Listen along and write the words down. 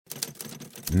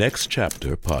Next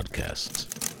Chapter Podcasts.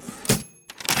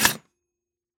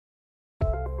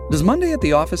 Does Monday at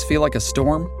the office feel like a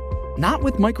storm? Not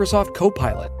with Microsoft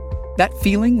Copilot. That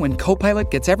feeling when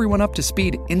Copilot gets everyone up to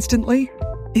speed instantly?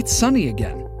 It's sunny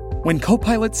again. When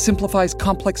Copilot simplifies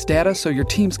complex data so your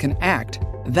teams can act,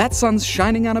 that sun's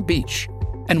shining on a beach.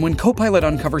 And when Copilot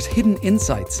uncovers hidden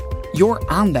insights, you're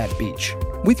on that beach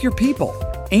with your people,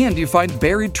 and you find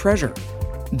buried treasure.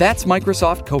 That's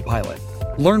Microsoft Copilot.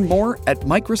 Learn more at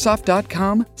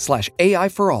Microsoft.com/AI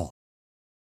for all.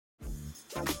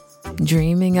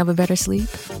 Dreaming of a better sleep?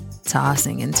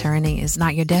 Tossing and turning is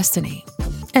not your destiny.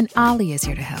 And Ollie is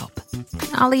here to help.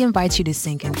 Ollie invites you to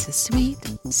sink into sweet,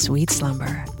 sweet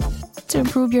slumber to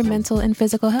improve your mental and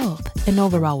physical health and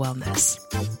overall wellness.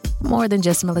 More than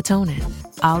just melatonin,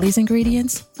 Ollie's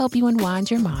ingredients help you unwind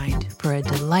your mind for a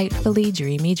delightfully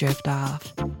dreamy drift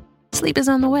off. Sleep is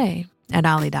on the way at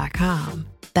Ollie.com.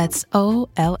 That's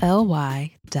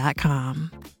OLLY.com.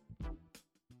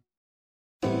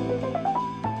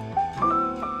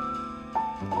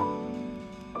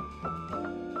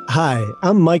 Hi,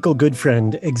 I'm Michael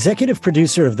Goodfriend, executive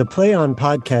producer of the Play On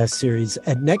podcast series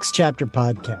at Next Chapter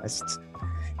Podcasts.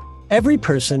 Every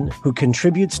person who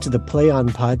contributes to the Play On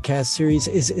podcast series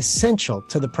is essential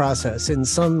to the process in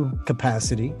some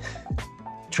capacity.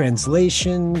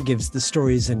 Translation gives the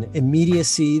stories an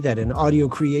immediacy that an audio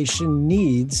creation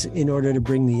needs in order to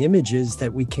bring the images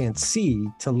that we can't see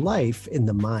to life in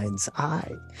the mind's eye.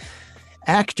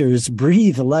 Actors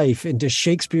breathe life into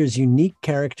Shakespeare's unique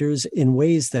characters in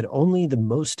ways that only the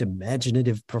most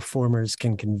imaginative performers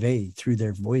can convey through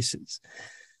their voices.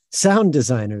 Sound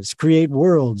designers create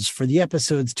worlds for the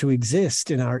episodes to exist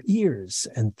in our ears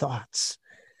and thoughts.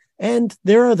 And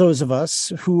there are those of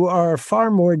us who are far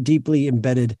more deeply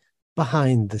embedded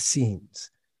behind the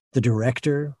scenes. The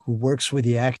director who works with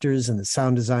the actors and the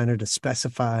sound designer to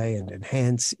specify and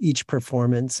enhance each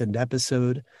performance and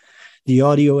episode. The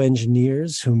audio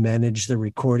engineers who manage the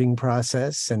recording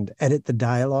process and edit the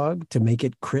dialogue to make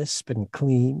it crisp and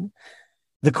clean.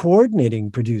 The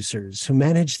coordinating producers who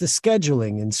manage the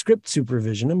scheduling and script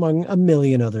supervision, among a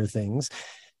million other things.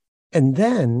 And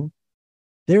then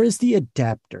there is the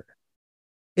adapter.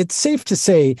 It's safe to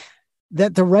say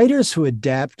that the writers who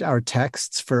adapt our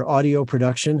texts for audio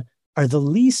production are the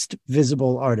least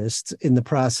visible artists in the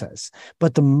process,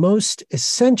 but the most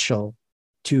essential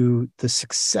to the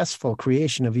successful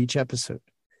creation of each episode.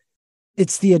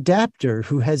 It's the adapter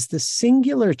who has the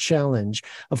singular challenge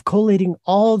of collating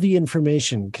all the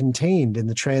information contained in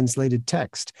the translated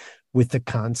text with the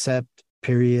concept,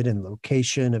 period, and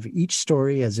location of each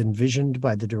story as envisioned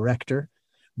by the director,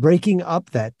 breaking up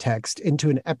that text into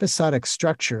an episodic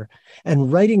structure,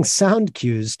 and writing sound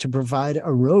cues to provide a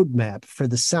roadmap for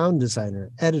the sound designer,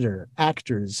 editor,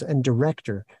 actors, and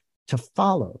director to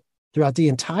follow throughout the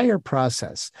entire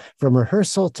process, from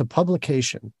rehearsal to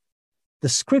publication. The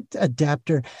script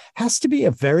adapter has to be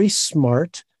a very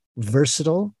smart,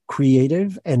 versatile,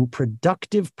 creative, and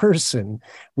productive person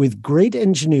with great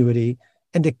ingenuity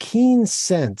and a keen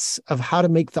sense of how to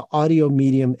make the audio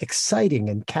medium exciting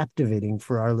and captivating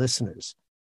for our listeners.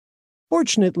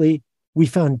 Fortunately, we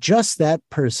found just that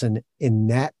person in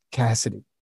Nat Cassidy.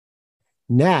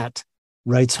 Nat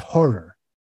writes horror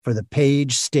for the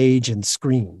page, stage, and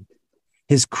screen.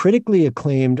 His critically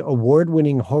acclaimed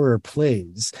award-winning horror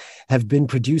plays have been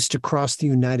produced across the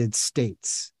United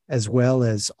States, as well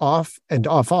as off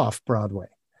Broadway.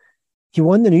 He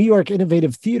won the New York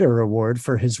Innovative Theater Award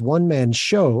for his one-man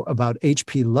show about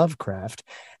H.P. Lovecraft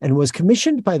and was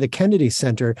commissioned by the Kennedy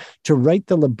Center to write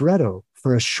the libretto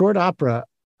for a short opera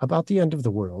about the end of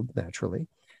the world, naturally.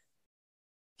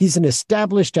 He's an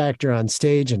established actor on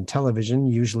stage and television,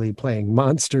 usually playing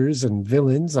monsters and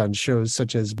villains on shows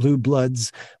such as Blue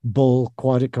Bloods, Bull,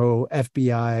 Quantico,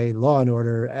 FBI, Law &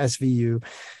 Order, SVU.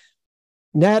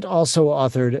 Nat also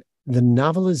authored the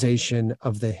novelization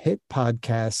of the hit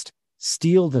podcast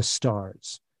Steal the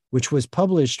Stars, which was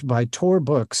published by Tor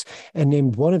Books and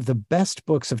named one of the best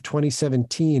books of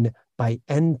 2017 by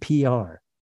NPR.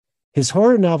 His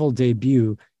horror novel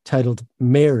debut, titled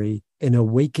Mary, An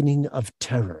Awakening of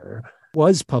Terror,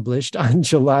 was published on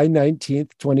July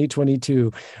 19th,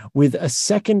 2022, with a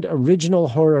second original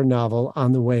horror novel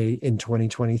on the way in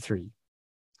 2023.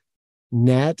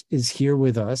 Nat is here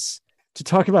with us to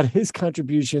talk about his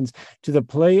contributions to the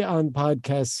Play On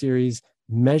podcast series,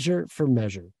 Measure for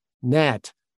Measure.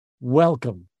 Nat,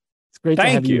 welcome. It's great to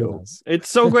have you with us. It's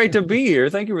so great to be here.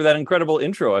 Thank you for that incredible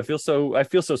intro. I feel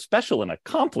so special and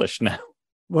accomplished now.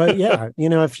 Well, yeah,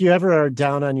 if you ever are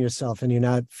down on yourself and you're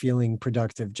not feeling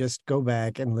productive, just go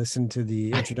back and listen to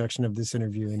the introduction of this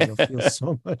interview and you'll feel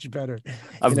so much better.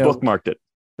 I've bookmarked it.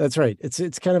 That's right.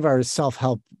 It's kind of our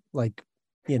self-help, like,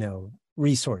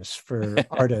 resource for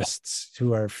artists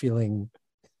who are feeling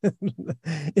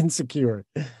insecure.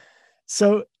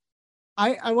 So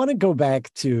I want to go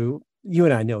back to, you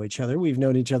and I know each other. We've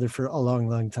known each other for a long,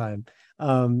 long time.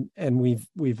 And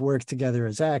we've worked together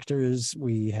as actors.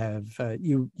 We have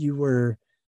you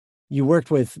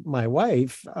worked with my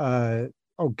wife,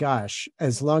 oh gosh,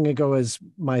 as long ago as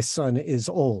my son is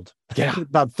old. Yeah.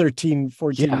 About 13,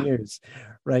 14 Yeah. years,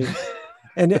 right?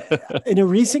 And in a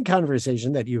recent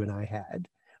conversation that you and I had,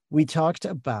 we talked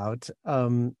about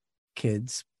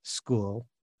kids, school,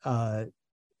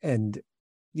 and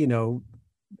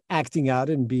acting out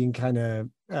and being kind of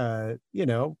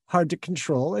hard to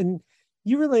control. And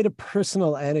you relate a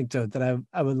personal anecdote that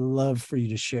I would love for you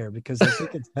to share, because I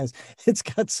think it's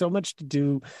got so much to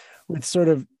do with sort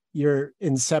of your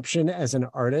inception as an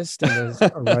artist and as a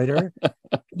writer.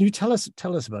 Can you tell us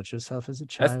about yourself as a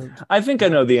child? I think I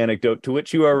know the anecdote to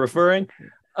which you are referring.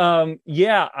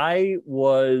 Yeah, I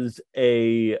was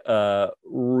a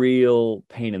real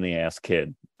pain in the ass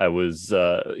kid. I was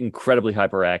incredibly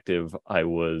hyperactive. I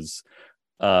was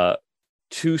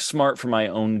too smart for my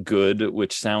own good,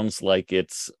 which sounds like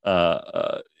it's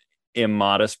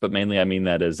immodest, but mainly I mean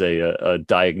that as a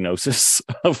diagnosis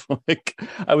of, like,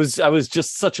 I was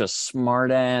just such a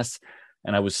smart ass,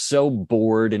 and I was so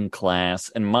bored in class.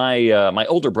 And my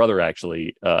older brother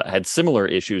actually had similar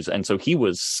issues, and so he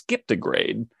was skipped a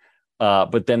grade.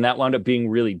 But then that wound up being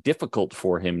really difficult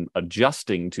for him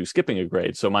adjusting to skipping a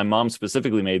grade. So my mom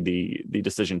specifically made the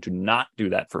decision to not do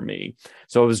that for me.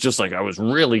 So it was just like I was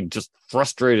really just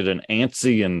frustrated and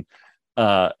antsy. And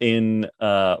in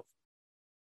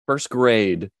first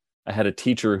grade, I had a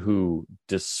teacher who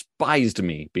despised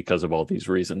me because of all these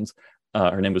reasons.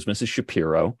 Her name was Mrs.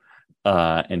 Shapiro.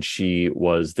 And she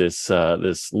was this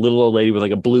little old lady with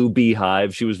like a blue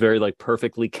beehive. She was very like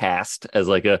perfectly cast as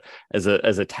like as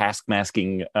a task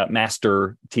masking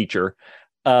master teacher.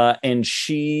 And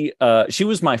she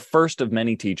was my first of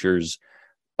many teachers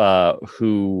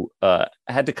who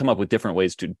had to come up with different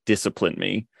ways to discipline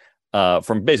me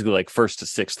from basically like first to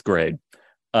sixth grade.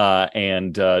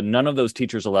 And none of those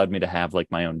teachers allowed me to have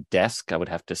like my own desk. I would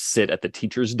have to sit at the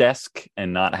teacher's desk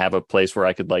and not have a place where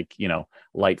I could, like,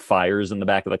 light fires in the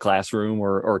back of the classroom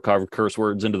or carve curse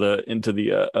words into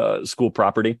the school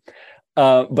property.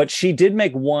 But she did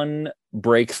make one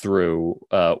breakthrough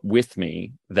with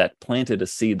me that planted a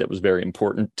seed that was very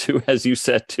important to, as you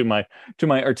said, to my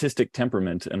artistic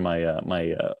temperament and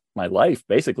my life,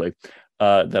 basically.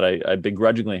 That I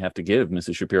begrudgingly have to give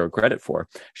Mrs. Shapiro credit for.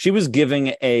 She was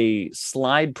giving a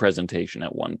slide presentation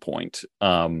at one point,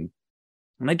 and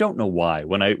I don't know why.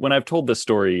 When I've told this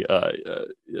story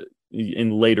in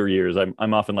later years,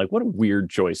 I'm often like, what a weird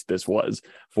choice this was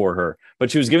for her. But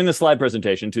she was giving the slide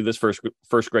presentation to this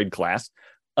first grade class,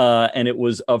 and it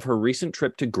was of her recent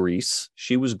trip to Greece.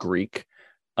 She was Greek,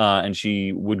 and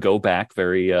she would go back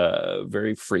very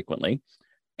very frequently.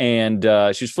 And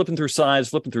she was flipping through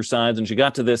sides, and she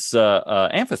got to this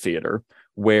amphitheater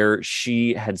where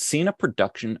she had seen a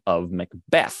production of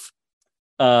Macbeth.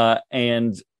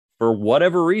 And for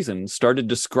whatever reason, started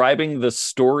describing the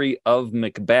story of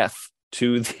Macbeth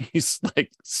to these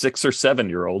like 6 or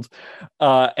 7-year-olds.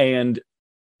 And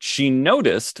she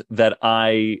noticed that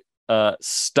I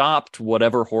stopped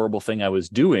whatever horrible thing I was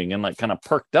doing and like kind of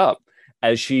perked up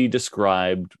as she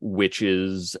described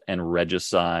witches and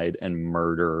regicide and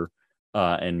murder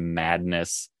and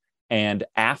madness. And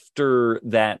after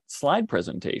that slide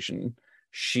presentation,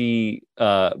 she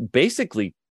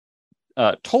basically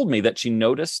told me that she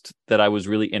noticed that I was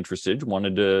really interested,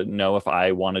 wanted to know if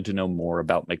I wanted to know more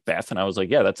about Macbeth. And I was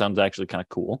like, yeah, that sounds actually kind of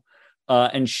cool.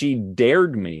 And she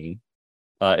dared me,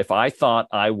 if I thought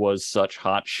I was such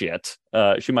hot shit,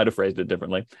 she might have phrased it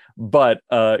differently, but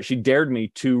she dared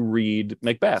me to read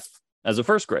Macbeth as a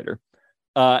first grader.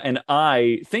 And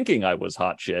I, thinking I was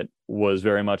hot shit, was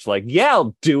very much like, yeah,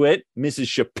 I'll do it, Mrs.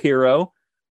 Shapiro.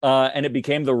 And it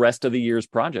became the rest of the year's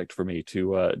project for me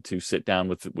to sit down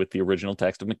with the original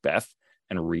text of Macbeth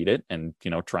and read it and,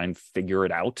 try and figure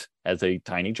it out as a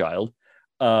tiny child.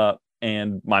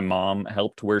 And my mom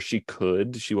helped where she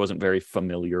could. She wasn't very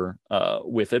familiar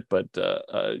with it, but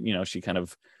she kind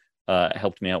of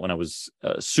helped me out when I was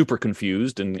super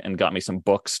confused and got me some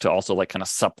books to also like kind of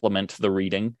supplement the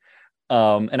reading.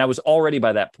 And I was already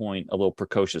by that point a little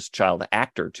precocious child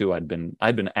actor too. I'd been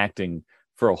acting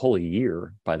for a whole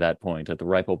year by that point. At the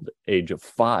ripe old age of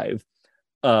 5,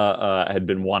 I had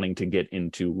been wanting to get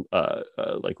into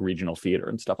like regional theater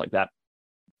and stuff like that.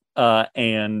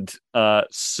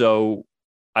 So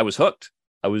I was hooked.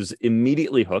 I was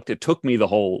immediately hooked. It took me the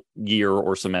whole year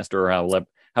or semester or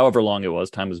however long it was.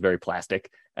 Time was very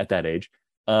plastic at that age.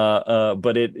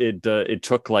 But it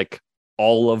took like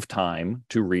all of time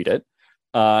to read it.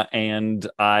 And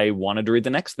I wanted to read the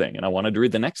next thing, and I wanted to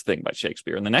read the next thing by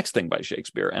Shakespeare, and the next thing by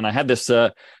Shakespeare. And I had this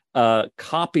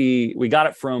copy. We got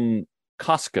it from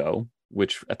Costco,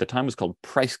 which at the time was called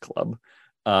Price Club,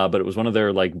 but it was one of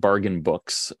their like bargain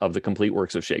books of the complete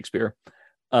works of Shakespeare.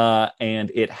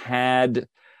 And it had,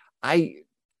 I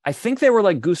think they were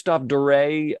like Gustave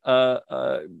Doré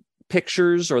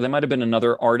pictures, or they might have been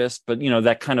another artist, but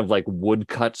that kind of like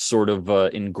woodcut sort of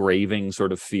engraving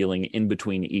sort of feeling in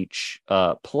between each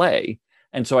play.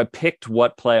 And so I picked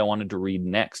what play I wanted to read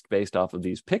next based off of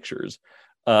these pictures.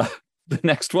 The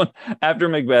next one after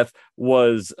Macbeth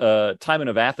was Timon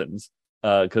of Athens,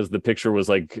 because the picture was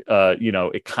like,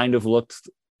 it kind of looked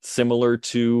similar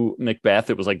to Macbeth.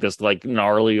 It was like this like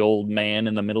gnarly old man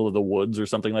in the middle of the woods or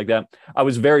something like that. I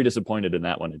was very disappointed in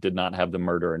that one. It did not have the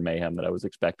murder and mayhem that I was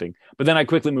expecting. But then I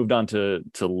quickly moved on to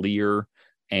Lear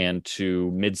and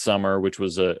to Midsummer, which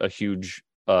was a huge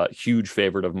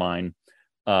favorite of mine.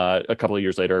 A couple of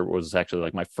years later, it was actually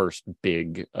like my first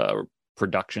big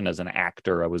production as an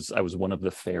actor. I was one of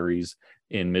the fairies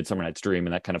in Midsummer Night's Dream,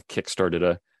 and that kind of kickstarted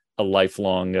a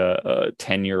lifelong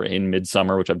tenure in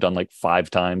Midsummer, which I've done like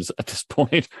 5 times at this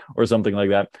point or something like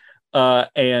that. So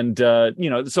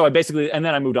I basically, and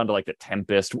then I moved on to like The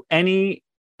Tempest. Any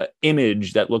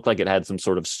image that looked like it had some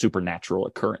sort of supernatural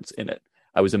occurrence in it,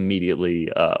 I was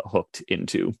immediately hooked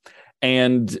into.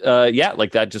 And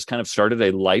like that just kind of started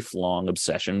a lifelong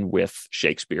obsession with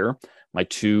Shakespeare. My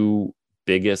 2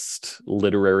 biggest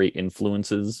literary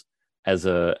influences as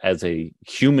a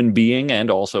human being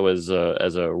and also as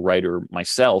a writer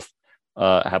myself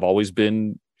have always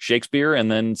been Shakespeare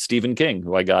and then Stephen King,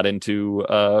 who I got into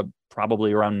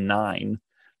probably around 9.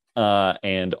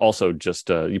 And also just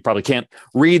you probably can't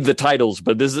read the titles,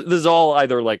 but this is all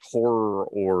either like horror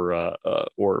or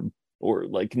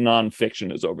like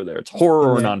nonfiction is over there. It's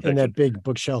horror or nonfiction. And that big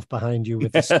bookshelf behind you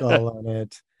with the skull on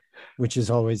it, which is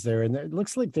always there. And it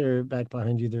looks like they're back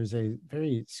behind you. There's a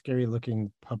very scary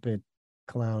looking puppet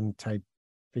clown type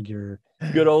figure.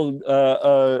 Good old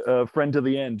friend to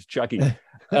the end, Chucky.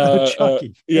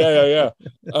 Chucky. Yeah.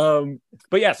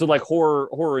 But yeah, so like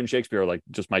horror and Shakespeare are like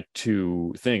just my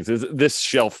 2 things. This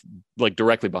shelf like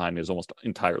directly behind me is almost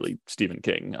entirely Stephen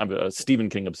King. I'm a Stephen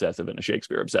King obsessive and a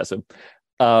Shakespeare obsessive.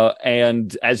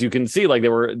 And as you can see, like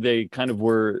they kind of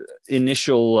were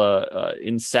initial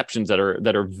inceptions that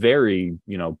are very,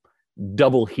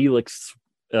 double helix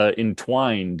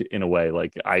entwined in a way.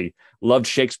 Like I loved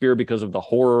Shakespeare because of the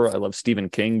horror. I love Stephen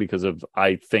King because of,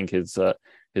 I think, his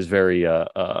very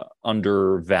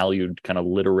undervalued kind of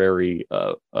literary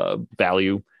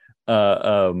value.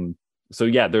 So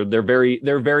yeah, they're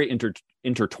very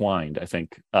intertwined, I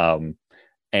think.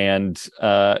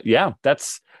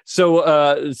 That's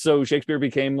so Shakespeare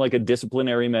became like a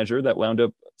disciplinary measure that wound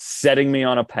up setting me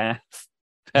on a path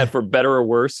that, for better or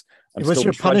worse, it was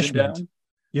your punishment. Down.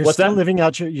 You're What's still that? living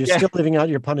out still living out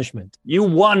your punishment. You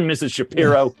won, Mrs.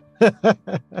 Shapiro.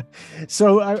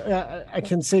 So I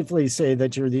can safely say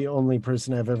that you're the only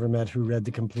person I've ever met who read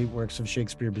the complete works of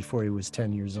Shakespeare before he was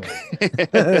 10 years old.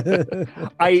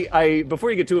 I before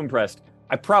you get too impressed,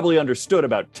 I probably understood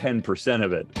about 10%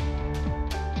 of it.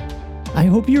 I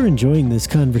hope you're enjoying this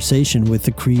conversation with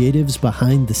the creatives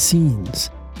behind the scenes.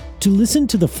 To listen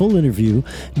to the full interview,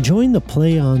 join the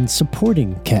Play On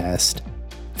supporting cast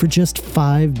for just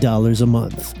 $5 a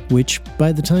month, which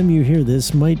by the time you hear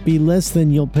this might be less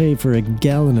than you'll pay for a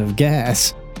gallon of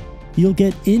gas. You'll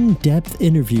get in-depth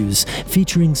interviews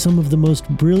featuring some of the most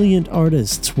brilliant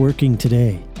artists working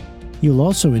today. You'll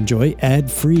also enjoy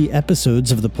ad-free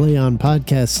episodes of the Play On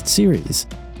podcast series.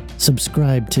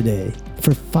 Subscribe today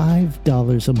for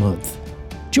 $5 a month.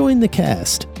 Join the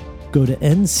cast. Go to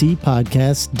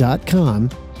ncpodcast.com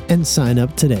and sign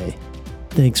up today.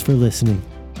 Thanks for listening.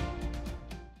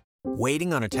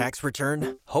 Waiting on a tax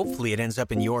return? Hopefully it ends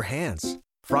up in your hands.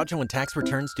 Fraudulent tax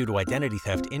returns due to identity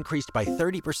theft increased by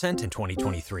 30% in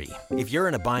 2023. If you're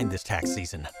in a bind this tax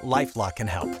season, LifeLock can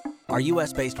help. Our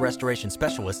U.S.-based restoration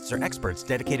specialists are experts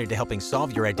dedicated to helping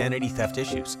solve your identity theft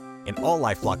issues. And all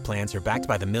LifeLock plans are backed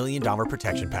by the $1 Million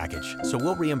Protection Package. So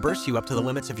we'll reimburse you up to the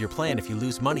limits of your plan if you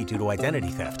lose money due to identity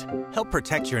theft. Help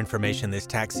protect your information this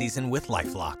tax season with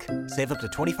LifeLock. Save up to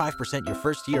 25% your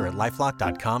first year at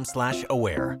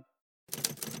LifeLock.com/aware.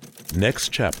 Next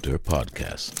Chapter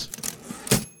Podcasts.